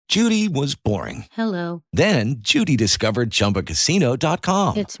Judy was boring. Hello. Then Judy discovered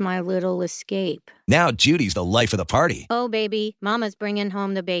ChumbaCasino.com. It's my little escape. Now Judy's the life of the party. Oh, baby, mama's bringing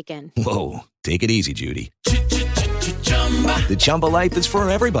home the bacon. Whoa, take it easy, Judy. The Chumba life is for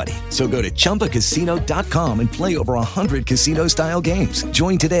everybody. So go to ChumbaCasino.com and play over 100 casino-style games.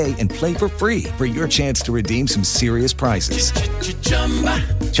 Join today and play for free for your chance to redeem some serious prizes.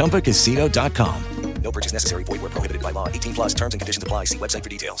 ChumbaCasino.com. No purchase necessary. Void where prohibited by law. 18 plus terms and conditions apply. See website for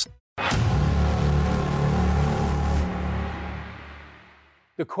details.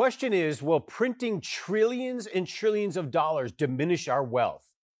 The question is, will printing trillions and trillions of dollars diminish our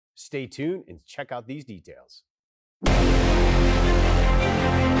wealth? Stay tuned and check out these details.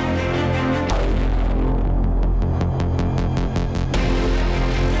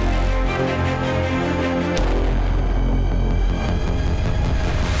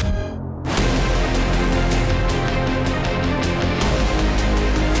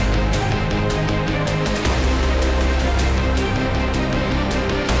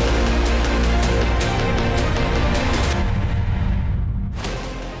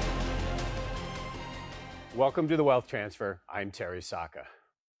 Welcome to the Wealth Transfer. I'm Terry Saka.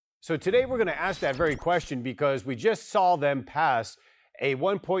 So today we're going to ask that very question because we just saw them pass a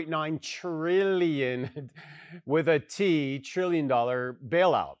 $1.9 trillion with a T trillion dollar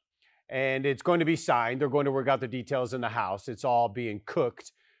bailout. And it's going to be signed. They're going to work out the details in the House. It's all being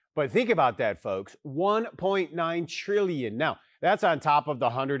cooked. But think about that, folks. $1.9 trillion. Now, that's on top of the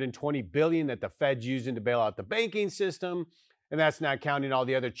 $120 billion that the Fed's using to bail out the banking system. And that's not counting all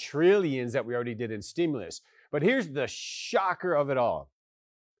the other trillions that we already did in stimulus. But here's the shocker of it all.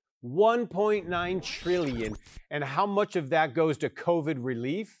 1.9 trillion. And how much of that goes to COVID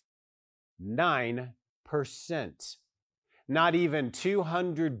relief? 9%. Not even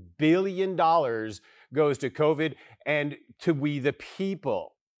 $200 billion goes to COVID and to we the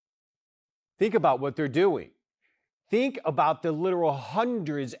people. Think about what they're doing. Think about the literal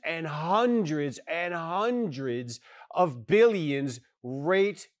hundreds and hundreds and hundreds of billions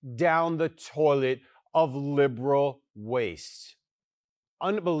right down the toilet of liberal waste.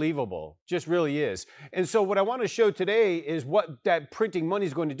 Unbelievable. Just really is. And so what I want to show today is what that printing money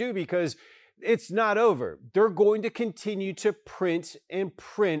is going to do, because it's not over. They're going to continue to print and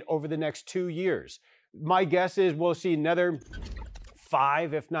print over the next 2 years. My guess is we'll see another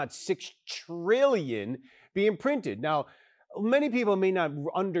 5, if not 6 trillion being printed. Now, many people may not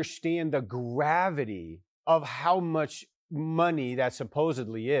understand the gravity of how much money that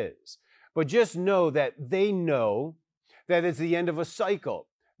supposedly is. But just know that they know that it's the end of a cycle.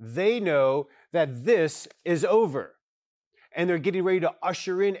 They know that this is over. And they're getting ready to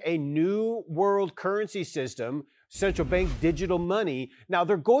usher in a new world currency system, central bank digital money. Now,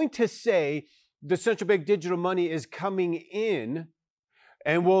 they're going to say the central bank digital money is coming in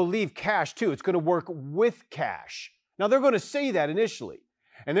and we'll leave cash too. It's going to work with cash. Now, they're going to say that initially.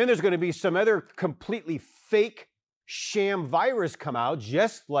 And then there's going to be some other completely fake sham virus come out,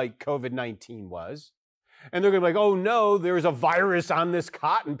 just like COVID-19 was. And they're going to be like, oh no, there's a virus on this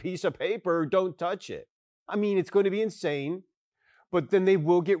cotton piece of paper. Don't touch it. I mean, it's going to be insane. But then they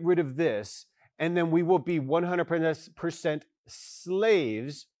will get rid of this. And then we will be 100%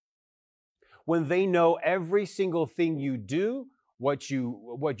 slaves when they know every single thing you do, where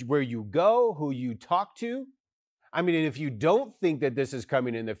you go, who you talk to. I mean, if you don't think that this is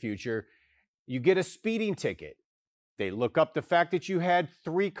coming in the future, you get a speeding ticket. They look up the fact that you had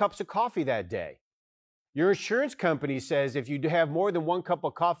 3 cups of coffee that day. Your insurance company says if you have more than 1 cup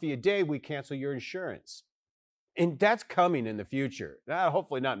of coffee a day, we cancel your insurance. And that's coming in the future.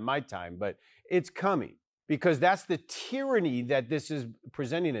 Hopefully not in my time, but it's coming because that's the tyranny that this is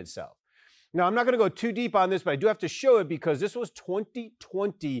presenting itself. Now, I'm not going to go too deep on this, but I do have to show it because this was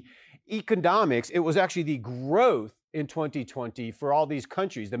 2020 economics. It was actually the growth in 2020 for all these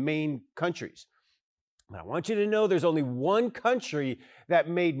countries, the main countries. And I want you to know there's only one country that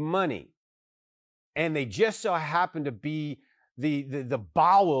made money, and they just so happen to be the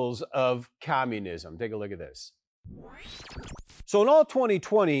bowels of communism. Take a look at this. So in all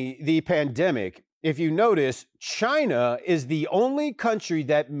 2020, the pandemic, if you notice, China is the only country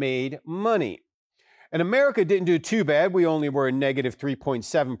that made money. And America didn't do too bad. We only were a negative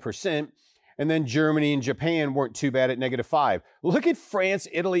 3.7%. And then Germany and Japan weren't too bad at -5. Look at France,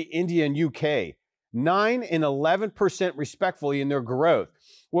 Italy, India, and UK. 9 and 11% respectively in their growth.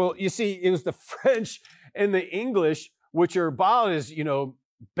 Well, you see, it was the French and the English, which are about as,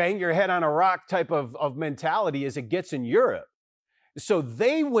 bang your head on a rock type of mentality as it gets in Europe. So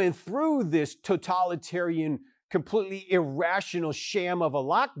they went through this totalitarian, completely irrational sham of a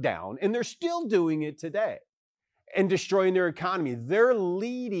lockdown, and they're still doing it today. and destroying their economy. They're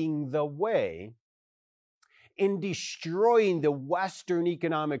leading the way in destroying the Western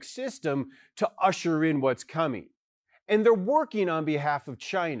economic system to usher in what's coming. And they're working on behalf of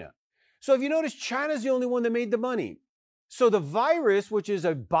China. So if you notice, China's the only one that made the money. So the virus, which is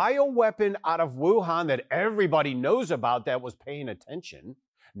a bioweapon out of Wuhan that everybody knows about that was paying attention,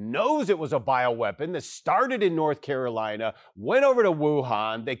 knows it was a bioweapon that started in North Carolina, went over to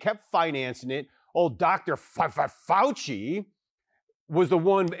Wuhan, they kept financing it. Old Dr. Fauci was the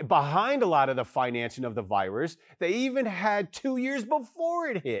one behind a lot of the financing of the virus. They even had 2 years before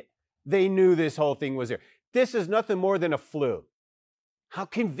it hit. They knew this whole thing was there. This is nothing more than a flu. How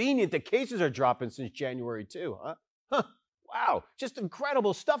convenient the cases are dropping since January too, huh? Wow, just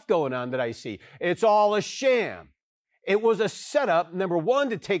incredible stuff going on that I see. It's all a sham. It was a setup, number one,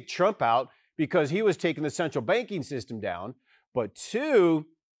 to take Trump out because he was taking the central banking system down, but two,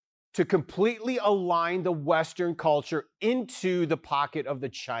 to completely align the Western culture into the pocket of the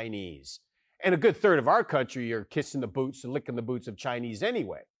Chinese. And a good third of our country are kissing the boots and licking the boots of Chinese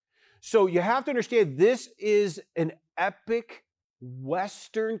anyway. So you have to understand this is an epic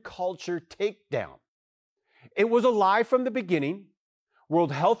Western culture takedown. It was a lie from the beginning.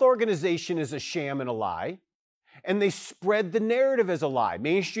 World Health Organization is a sham and a lie. And they spread the narrative as a lie.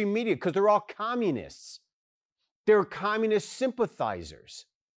 Mainstream media, because they're all communists. They're communist sympathizers.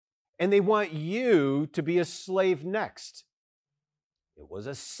 And they want you to be a slave next. It was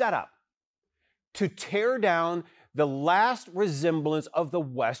a setup to tear down the last resemblance of the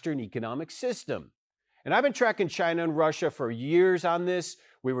Western economic system. And I've been tracking China and Russia for years on this.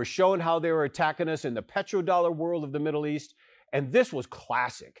 We were showing how they were attacking us in the petrodollar world of the Middle East. And this was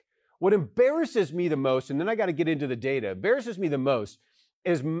classic. What embarrasses me the most, and then I got to get into the data, embarrasses me the most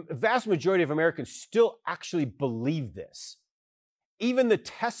is the vast majority of Americans still actually believe this. Even the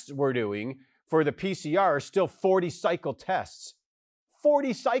tests we're doing for the PCR are still 40 cycle tests.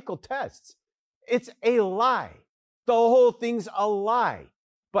 40 cycle tests. It's a lie. The whole thing's a lie.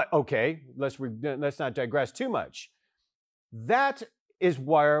 But okay, let's not digress too much. That is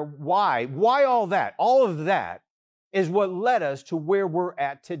why all that? All of that is what led us to where we're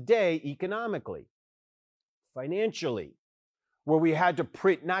at today economically, financially, where we had to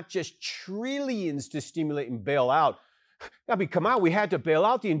print not just trillions to stimulate and bail out. I mean, come on, we had to bail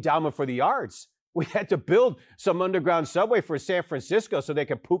out the endowment for the arts. We had to build some underground subway for San Francisco so they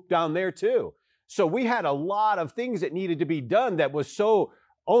could poop down there too. So we had a lot of things that needed to be done that was so,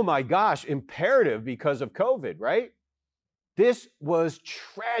 oh my gosh, imperative because of COVID, right? This was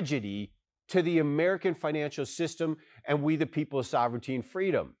tragedy to the American financial system and we the people of sovereignty and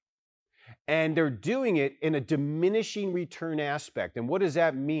freedom. And they're doing it in a diminishing return aspect. And what does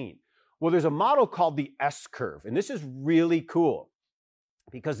that mean? Well, there's a model called the S-curve, and this is really cool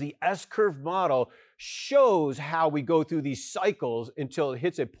because the S-curve model shows how we go through these cycles until it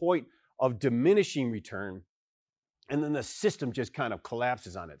hits a point of diminishing return, and then the system just kind of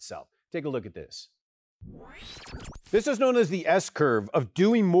collapses on itself. Take a look at this. This is known as the S-curve of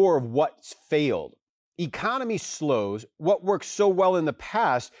doing more of what's failed. Economy slows. What worked so well in the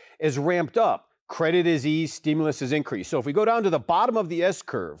past is ramped up. Credit is eased, stimulus is increased. So if we go down to the bottom of the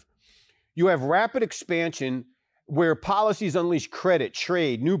S-curve, you have rapid expansion where policies unleash credit,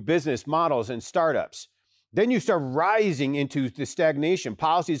 trade, new business models, and startups. Then you start rising into the stagnation.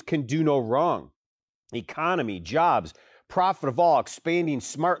 Policies can do no wrong. Economy, jobs, profit of all, expanding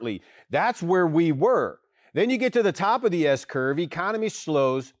smartly. That's where we were. Then you get to the top of the S-curve, economy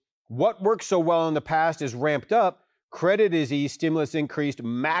slows. What worked so well in the past is ramped up. Credit is eased, stimulus increased,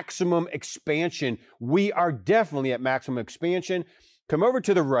 maximum expansion. We are definitely at maximum expansion. Come over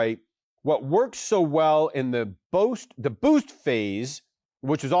to the right. What worked so well in the boost phase,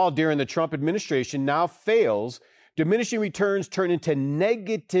 which was all during the Trump administration, now fails. Diminishing returns turn into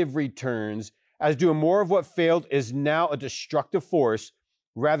negative returns as doing more of what failed is now a destructive force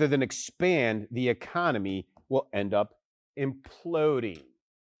rather than expand the economy will end up imploding.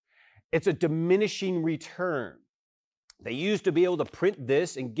 It's a diminishing return. They used to be able to print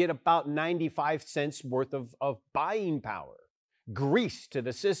this and get about 95 cents worth of buying power, grease to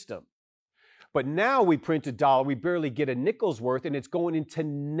the system. But now we print $1, we barely get a nickel's worth, and it's going into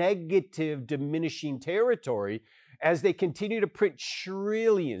negative diminishing territory as they continue to print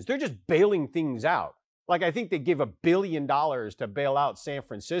trillions. They're just bailing things out. Like I think they give $1 billion to bail out San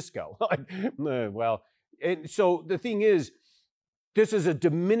Francisco. Well, and so the thing is, this is a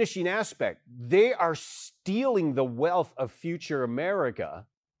diminishing aspect. They are stealing the wealth of future America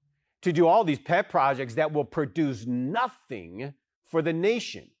to do all these pet projects that will produce nothing for the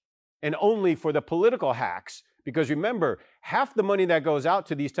nation and only for the political hacks. Because remember, half the money that goes out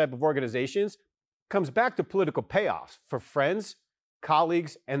to these type of organizations comes back to political payoffs for friends,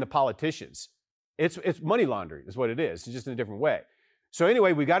 colleagues, and the politicians. It's money laundering is what it is. It's just in a different way. So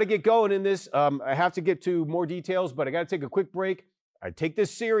anyway, we got to get going in this. I have to get to more details, but I got to take a quick break. I take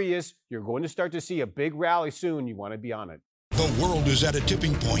this serious. You're going to start to see a big rally soon. You want to be on it. The world is at a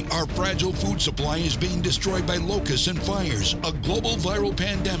tipping point. Our fragile food supply is being destroyed by locusts and fires. A global viral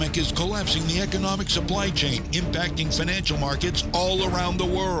pandemic is collapsing the economic supply chain, impacting financial markets all around the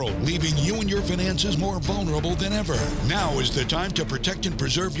world, leaving you and your finances more vulnerable than ever. Now is the time to protect and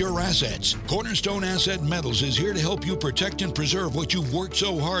preserve your assets. Cornerstone Asset Metals is here to help you protect and preserve what you've worked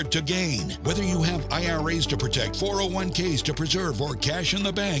so hard to gain. Whether you have IRAs to protect, 401ks to preserve, or cash in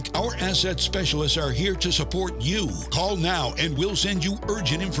the bank, our asset specialists are here to support you. Call now and we'll send you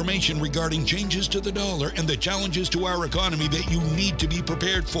urgent information regarding changes to the dollar and the challenges to our economy that you need to be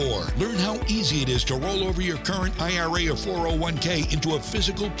prepared for. Learn how easy it is to roll over your current IRA or 401k into a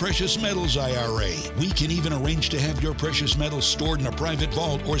physical precious metals IRA. We can even arrange to have your precious metals stored in a private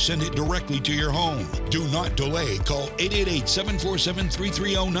vault or send it directly to your home. Do not delay. Call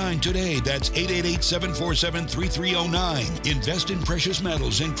 888-747-3309 today. That's 888-747-3309. Invest in precious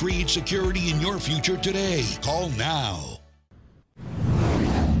metals and create security in your future today. Call now.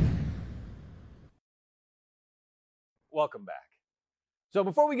 Welcome back. So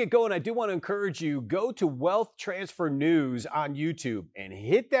before we get going, I do want to encourage you, go to Wealth Transfer News on YouTube and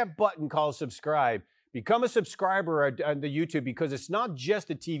hit that button called subscribe. Become a subscriber on the YouTube, because it's not just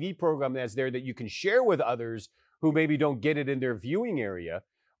a TV program that's there that you can share with others who maybe don't get it in their viewing area,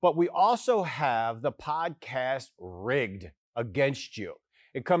 but we also have the podcast Rigged Against You.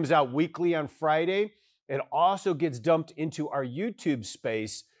 It comes out weekly on Friday. It also gets dumped into our YouTube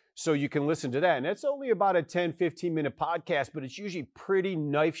space, so you can listen to that. And it's only about a 10, 15-minute podcast, but it's usually pretty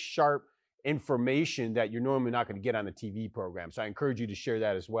knife-sharp information that you're normally not going to get on a TV program. So I encourage you to share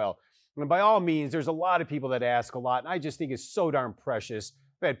that as well. And by all means, there's a lot of people that ask a lot, and I just think it's so darn precious.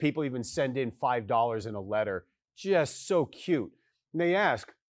 I've had people even send in $5 in a letter. Just so cute. And they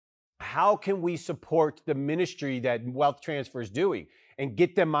ask, how can we support the ministry that Wealth Transfer is doing and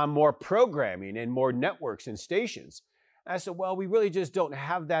get them on more programming and more networks and stations? I said, well, we really just don't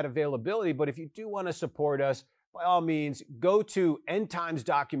have that availability, but if you do want to support us, by all means, go to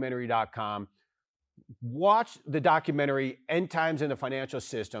endtimesdocumentary.com, watch the documentary, End Times in the Financial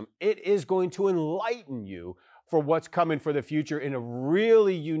System. It is going to enlighten you for what's coming for the future in a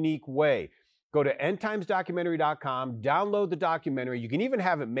really unique way. Go to endtimesdocumentary.com, download the documentary. You can even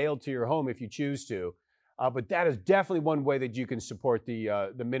have it mailed to your home if you choose to. But that is definitely one way that you can support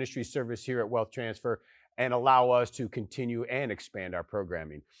the ministry service here at Wealth Transfer and allow us to continue and expand our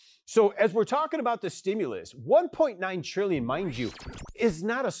programming. So as we're talking about the stimulus, 1.9 trillion, mind you, is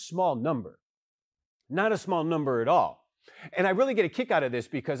not a small number. Not a small number at all. And I really get a kick out of this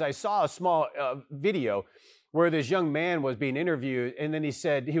because I saw a small video where this young man was being interviewed, and then he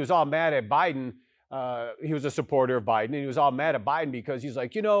said he was all mad at Biden. He was a supporter of Biden, and he was all mad at Biden because he's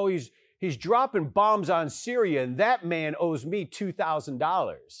like, you know, he's dropping bombs on Syria, and that man owes me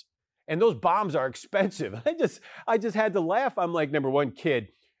 $2,000. And those bombs are expensive. I just had to laugh. I'm like, number one,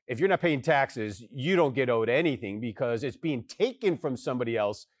 kid, if you're not paying taxes, you don't get owed anything because it's being taken from somebody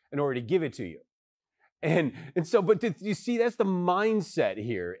else in order to give it to you. And so, but you see, that's the mindset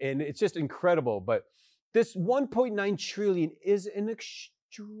here. And it's just incredible. But this 1.9 trillion is an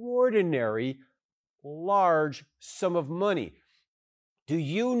extraordinary large sum of money. Do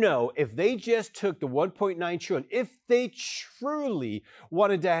you know, if they just took the 1.9 trillion, if they truly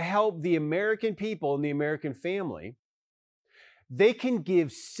wanted to help the American people and the American family, they can give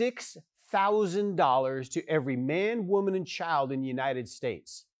 $6,000 to every man, woman, and child in the United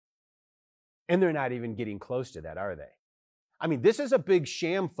States. And they're not even getting close to that, are they? I mean, this is a big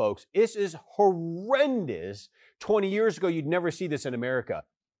sham, folks. This is horrendous. 20 years ago, you'd never see this in America.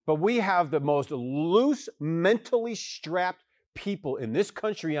 But we have the most loose, mentally strapped people in this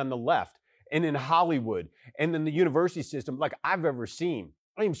country on the left and in Hollywood and in the university system like I've ever seen.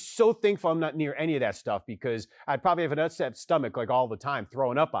 I am so thankful I'm not near any of that stuff because I'd probably have an upset stomach like all the time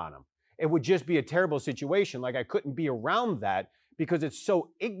throwing up on them. It would just be a terrible situation. Like I couldn't be around that because it's so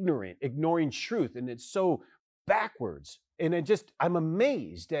ignorant, ignoring truth, and it's so backwards. And I'm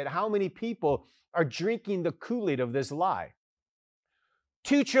amazed at how many people are drinking the Kool-Aid of this lie.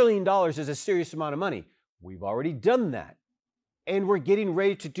 $2 trillion is a serious amount of money. We've already done that. And we're getting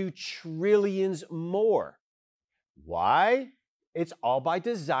ready to do trillions more. Why? It's all by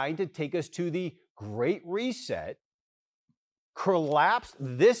design to take us to the Great Reset, collapse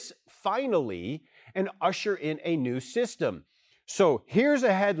this finally, and usher in a new system. So here's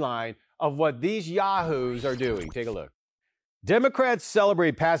a headline of what these yahoos are doing. Take a look. Democrats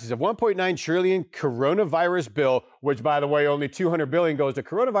celebrate passage of $1.9 trillion coronavirus bill, which, by the way, only $200 billion goes to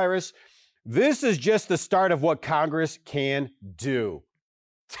coronavirus. This is just the start of what Congress can do.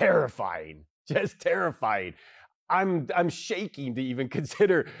 Terrifying, just terrifying. I'm shaking to even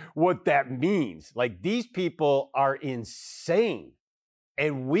consider what that means. Like, these people are insane,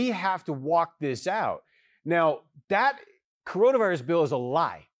 and we have to walk this out. Now, that coronavirus bill is a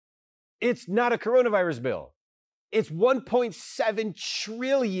lie. It's not a coronavirus bill. It's $1.7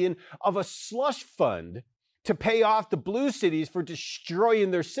 trillion of a slush fund to pay off the blue cities for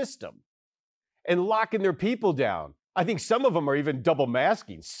destroying their system and locking their people down. I think some of them are even double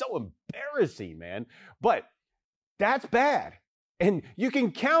masking. So embarrassing, man. But that's bad. And you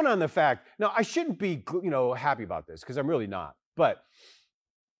can count on the fact, now I shouldn't be, happy about this because I'm really not, but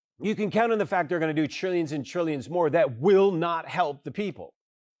you can count on the fact they're going to do trillions and trillions more that will not help the people,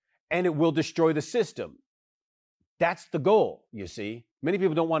 and it will destroy the system. That's the goal, you see. Many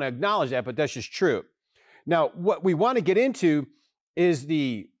people don't want to acknowledge that, but that's just true. Now, what we want to get into is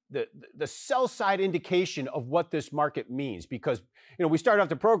the sell side indication of what this market means, because we started off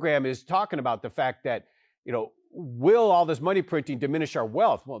the program is talking about the fact that will all this money printing diminish our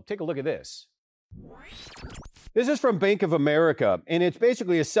wealth? Well, take a look at this. This is from Bank of America, and it's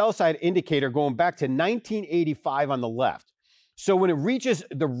basically a sell side indicator going back to 1985 on the left. So when it reaches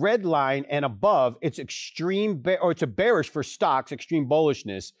the red line and above, it's it's a bearish for stocks, extreme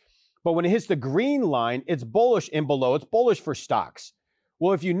bullishness. But when it hits the green line, it's bullish, and below, it's bullish for stocks.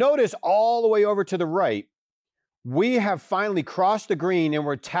 Well, if you notice all the way over to the right, we have finally crossed the green and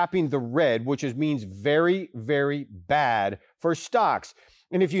we're tapping the red, which means very, very bad for stocks.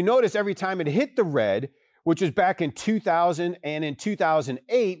 And if you notice, every time it hit the red, which is back in 2000 and in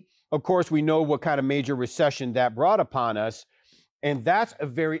 2008, of course, we know what kind of major recession that brought upon us. And that is a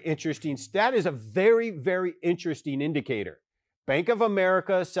very, very interesting indicator. Bank of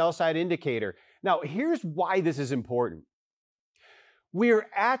America sell side indicator. Now, here's why this is important. We're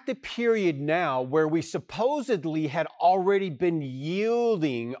at the period now where we supposedly had already been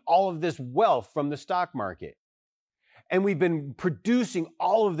yielding all of this wealth from the stock market. And we've been producing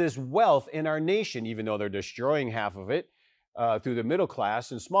all of this wealth in our nation, even though they're destroying half of it through the middle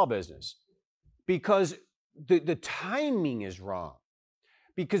class and small business. Because the timing is wrong.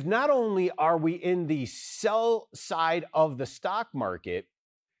 Because not only are we in the sell side of the stock market,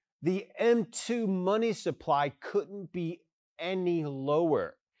 the M2 money supply couldn't be any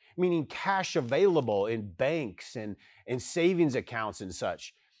lower, meaning cash available in banks and savings accounts and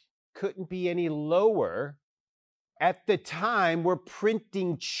such couldn't be any lower. At the time, we're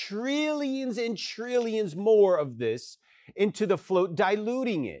printing trillions and trillions more of this into the float,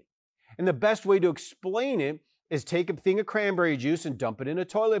 diluting it. And the best way to explain it is take a thing of cranberry juice and dump it in a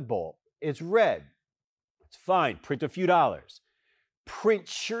toilet bowl. It's red. It's fine. Print a few dollars. Print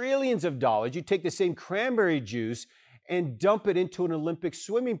trillions of dollars. You take the same cranberry juice and dump it into an Olympic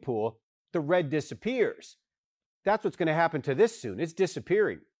swimming pool, the red disappears. That's what's going to happen to this soon. It's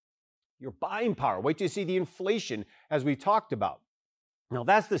disappearing. Your buying power. Wait till you see the inflation as we talked about. Now,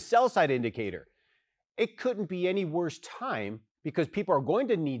 that's the sell side indicator. It couldn't be any worse time because people are going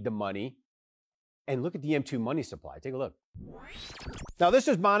to need the money. And look at the M2 money supply. Take a look. Now, this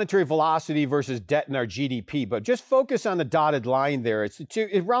is monetary velocity versus debt in our GDP, but just focus on the dotted line there. It's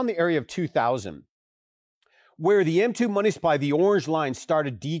around the area of 2000, where the M2 money supply, the orange line,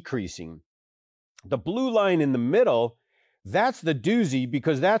 started decreasing. The blue line in the middle, that's the doozy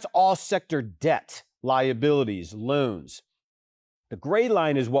because that's all sector debt, liabilities, loans. The gray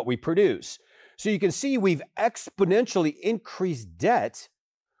line is what we produce. So you can see we've exponentially increased debt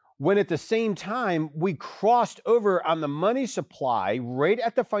when at the same time we crossed over on the money supply right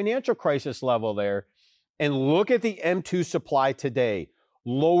at the financial crisis level there. And look at the M2 supply today,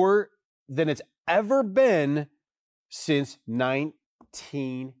 lower than it's ever been since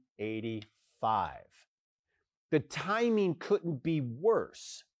 1985. The timing couldn't be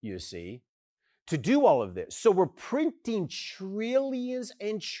worse, you see, to do all of this. So we're printing trillions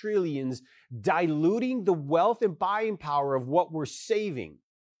and trillions, diluting the wealth and buying power of what we're saving.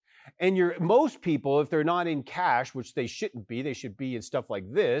 And most people, if they're not in cash, which they shouldn't be, they should be in stuff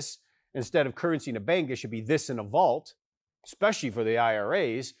like this. Instead of currency in a bank, it should be this in a vault, especially for the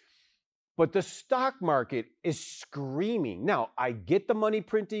IRAs. But the stock market is screaming. Now, I get the money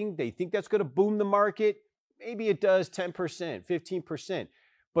printing. They think that's going to boom the market. Maybe it does 10%, 15%.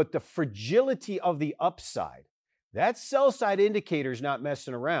 But the fragility of the upside, that sell side indicator is not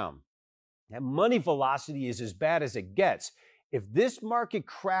messing around. That money velocity is as bad as it gets. If this market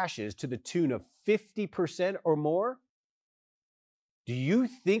crashes to the tune of 50% or more, Do you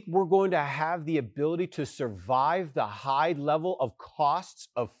think we're going to have the ability to survive the high level of costs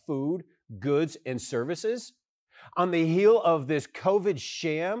of food, goods, and services on the heel of this COVID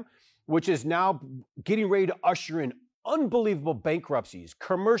sham, which is now getting ready to usher in unbelievable bankruptcies,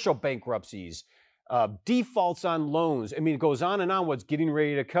 commercial bankruptcies, defaults on loans? I mean, it goes on and on what's getting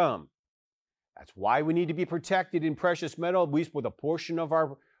ready to come. That's why we need to be protected in precious metal, at least with a portion of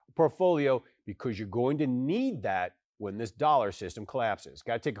our portfolio, because you're going to need that when this dollar system collapses.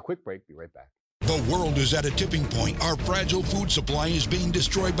 Got to take a quick break. Be right back. The world is at a tipping point. Our fragile food supply is being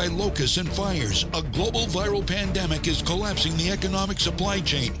destroyed by locusts and fires. A global viral pandemic is collapsing the economic supply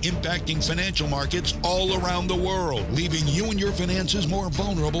chain, impacting financial markets all around the world, leaving you and your finances more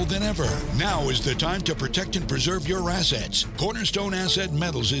vulnerable than ever. Now is the time to protect and preserve your assets. Cornerstone Asset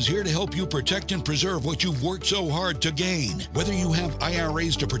Metals is here to help you protect and preserve what you've worked so hard to gain. Whether you have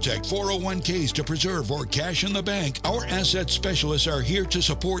IRAs to protect, 401ks to preserve, or cash in the bank, our asset specialists are here to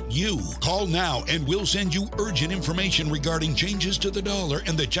support you. Call now and we'll send you urgent information regarding changes to the dollar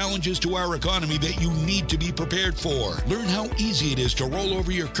and the challenges to our economy that you need to be prepared for. Learn how easy it is to roll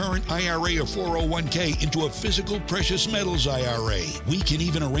over your current IRA or 401k into a physical precious metals IRA. We can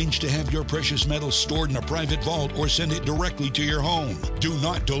even arrange to have your precious metals stored in a private vault or send it directly to your home. Do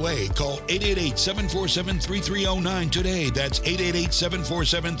not delay. Call 888-747-3309 today. That's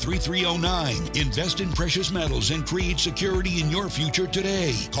 888-747-3309. Invest in precious metals and create security in your future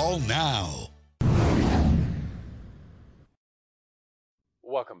today. Call now.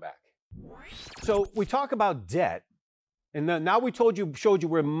 Welcome back. So we talk about debt, and now we showed you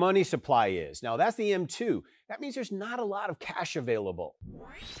where money supply is. Now that's the M2. That means there's not a lot of cash available.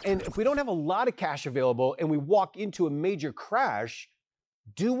 And if we don't have a lot of cash available and we walk into a major crash,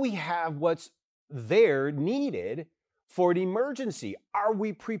 do we have what's there needed for an emergency? Are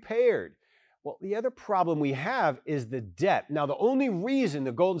we prepared? Well, the other problem we have is the debt. Now, the only reason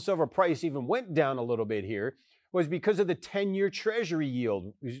the gold and silver price even went down a little bit here was because of the 10-year Treasury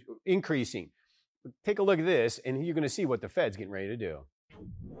yield increasing. Take a look at this, and you're going to see what the Fed's getting ready to do.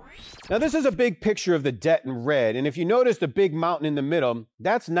 Now, this is a big picture of the debt in red, and if you notice the big mountain in the middle,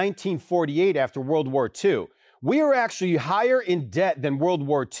 that's 1948 after World War II. We are actually higher in debt than World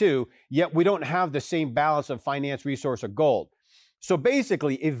War II, yet we don't have the same balance of finance, resource, or gold. So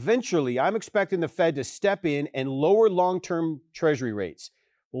basically, eventually, I'm expecting the Fed to step in and lower long-term Treasury rates.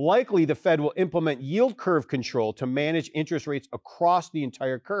 Likely, the Fed will implement yield curve control to manage interest rates across the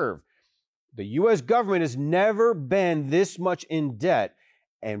entire curve. The U.S. government has never been this much in debt,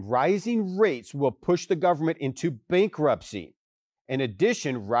 and rising rates will push the government into bankruptcy. In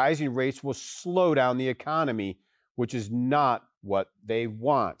addition, rising rates will slow down the economy, which is not what they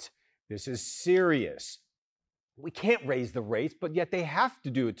want. This is serious. We can't raise the rates, but yet they have to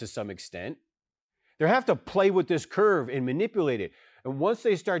do it to some extent. They have to play with this curve and manipulate it. And once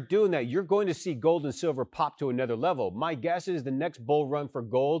they start doing that, you're going to see gold and silver pop to another level. My guess is the next bull run for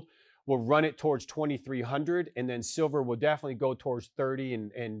gold will run it towards 2,300, and then silver will definitely go towards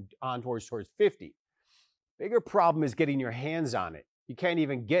 30 and on towards 50. Bigger problem is getting your hands on it. You can't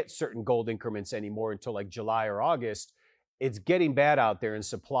even get certain gold increments anymore until like July or August. It's getting bad out there in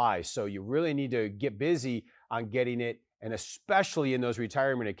supply, so you really need to get busy on getting it, and especially in those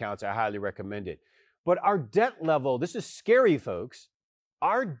retirement accounts, I highly recommend it. But our debt level, this is scary, folks.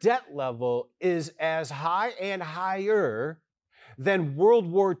 Our debt level is as high and higher than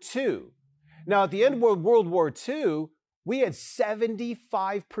World War II. Now, at the end of World War II, we had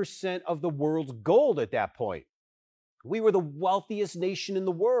 75% of the world's gold at that point. We were the wealthiest nation in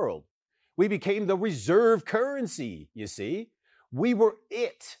the world. We became the reserve currency, you see. We were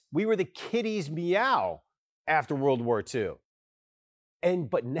it. We were the kitty's meow after World War II.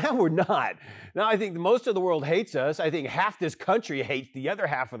 But now we're not. Now I think most of the world hates us. I think half this country hates the other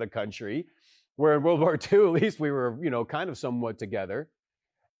half of the country, where in World War II, at least we were, kind of somewhat together.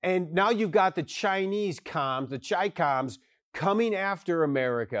 And now you've got the Chinese comms, the Chi-coms, coming after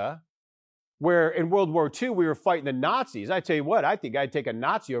America, where in World War II, we were fighting the Nazis. I tell you what, I think I'd take a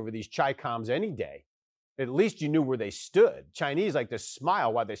Nazi over these Chi-coms any day. At least you knew where they stood. Chinese like to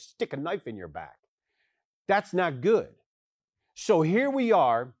smile while they stick a knife in your back. That's not good. So here we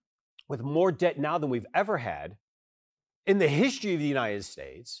are with more debt now than we've ever had in the history of the United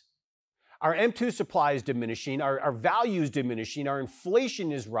States. Our M2 supply is diminishing, our value is diminishing, our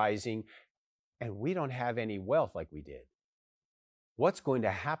inflation is rising, and we don't have any wealth like we did. What's going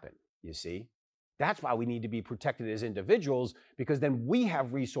to happen, you see? That's why we need to be protected as individuals, because then we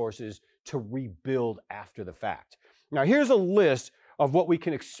have resources to rebuild after the fact. Now, here's a list of what we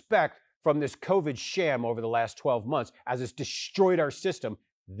can expect from this COVID sham over the last 12 months as it's destroyed our system.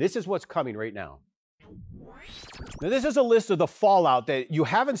 This is what's coming right now. Now, this is a list of the fallout that you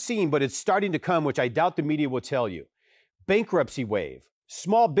haven't seen, but it's starting to come, which I doubt the media will tell you. Bankruptcy wave,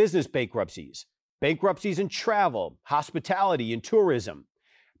 small business bankruptcies, bankruptcies in travel, hospitality, and tourism.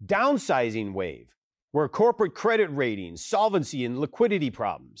 Downsizing wave, where corporate credit ratings, solvency, and liquidity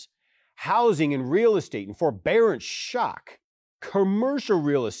problems. Housing and real estate and forbearance shock. Commercial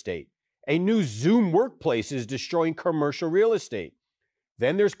real estate. A new Zoom workplace is destroying commercial real estate.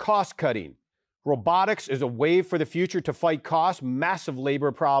 Then there's cost cutting. Robotics is a wave for the future to fight costs, massive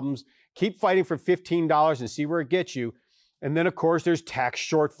labor problems. Keep fighting for $15 and see where it gets you. And then, of course, there's tax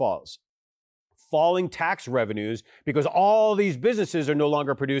shortfalls. Falling tax revenues because all these businesses are no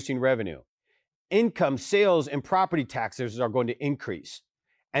longer producing revenue. Income, sales, and property taxes are going to increase.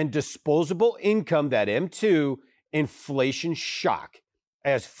 And disposable income, that M2, inflation shock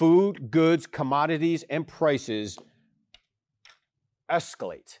as food, goods, commodities, and prices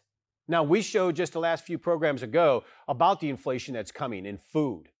escalate. Now, we showed just the last few programs ago about the inflation that's coming in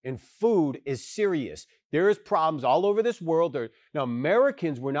food. And food is serious. There is problems all over this world. Now,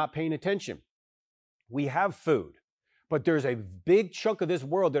 Americans were not paying attention. We have food, but there's a big chunk of this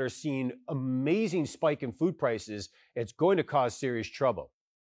world that are seeing amazing spike in food prices. It's going to cause serious trouble.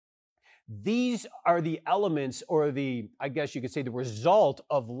 These are the elements, or I guess you could say, the result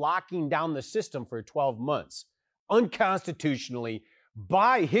of locking down the system for 12 months. Unconstitutionally,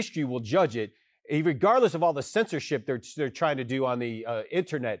 by history will judge it, regardless of all the censorship they're trying to do on the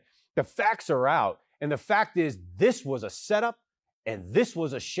internet. The facts are out. And the fact is, this was a setup and this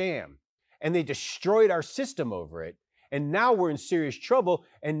was a sham. And they destroyed our system over it. And now we're in serious trouble.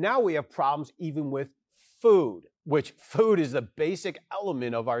 And now we have problems even with food, which food is the basic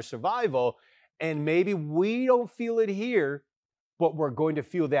element of our survival. And maybe we don't feel it here, but we're going to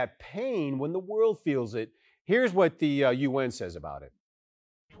feel that pain when the world feels it. Here's what the UN says about it.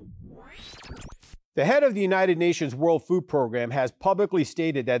 The head of the United Nations World Food Program has publicly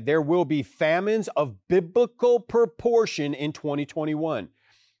stated that there will be famines of biblical proportion in 2021.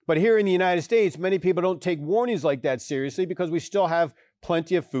 But here in the United States, many people don't take warnings like that seriously because we still have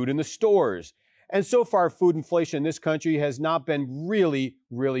plenty of food in the stores. And so far, food inflation in this country has not been really,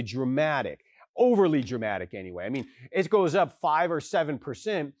 really dramatic. Overly dramatic anyway. I mean, it goes up 5 or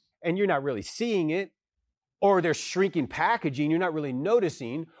 7% and you're not really seeing it. Or they're shrinking packaging, you're not really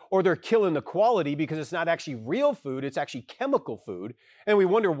noticing, or they're killing the quality because it's not actually real food, it's actually chemical food. And we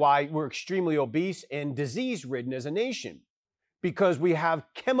wonder why we're extremely obese and disease-ridden as a nation. Because we have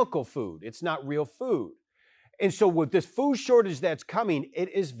chemical food, it's not real food. And so with this food shortage that's coming,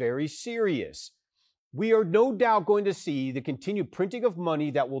 it is very serious. We are no doubt going to see the continued printing of money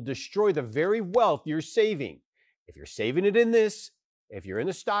that will destroy the very wealth you're saving. If you're saving it in this, if you're in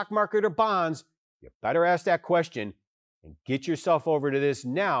the stock market or bonds, you better ask that question and get yourself over to this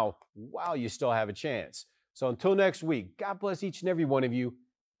now while you still have a chance. So until next week, God bless each and every one of you.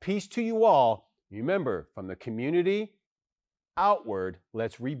 Peace to you all. Remember, from the community outward,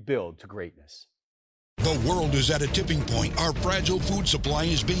 let's rebuild to greatness. The world is at a tipping point. Our fragile food supply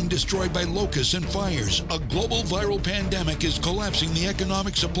is being destroyed by locusts and fires. A global viral pandemic is collapsing the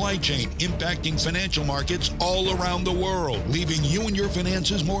economic supply chain, impacting financial markets all around the world, leaving you and your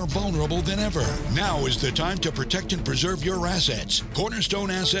finances more vulnerable than ever. Now is the time to protect and preserve your assets.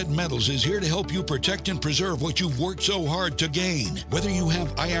 Cornerstone Asset Metals is here to help you protect and preserve what you've worked so hard to gain. Whether you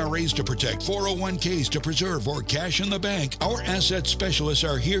have IRAs to protect, 401ks to preserve, or cash in the bank, our asset specialists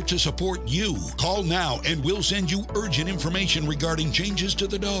are here to support you. Call now and we'll send you urgent information regarding changes to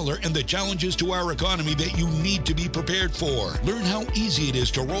the dollar and the challenges to our economy that you need to be prepared for. Learn how easy it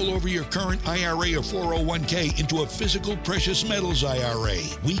is to roll over your current IRA or 401k into a physical precious metals IRA.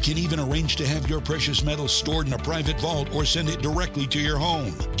 We can even arrange to have your precious metals stored in a private vault or send it directly to your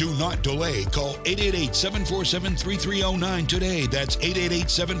home. Do not delay. Call 888-747-3309 today. That's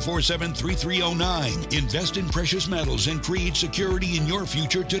 888-747-3309. Invest in precious metals and create security in your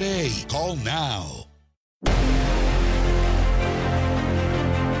future today. Call now.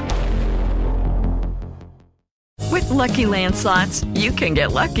 With Lucky Land Slots, you can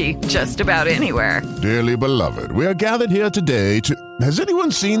get lucky just about anywhere. Dearly beloved, we are gathered here today to... Has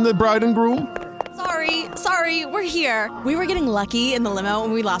anyone seen the bride and groom? Sorry, we're here. We were getting lucky in the limo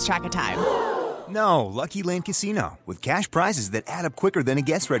and we lost track of time. No, Lucky Land Casino, with cash prizes that add up quicker than a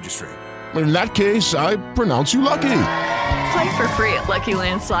guest registry. In that case, I pronounce you lucky. Play for free at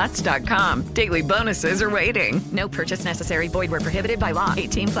LuckyLandSlots.com. Daily bonuses are waiting. No purchase necessary. Void where prohibited by law.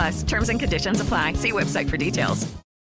 18+. Terms and conditions apply. See website for details.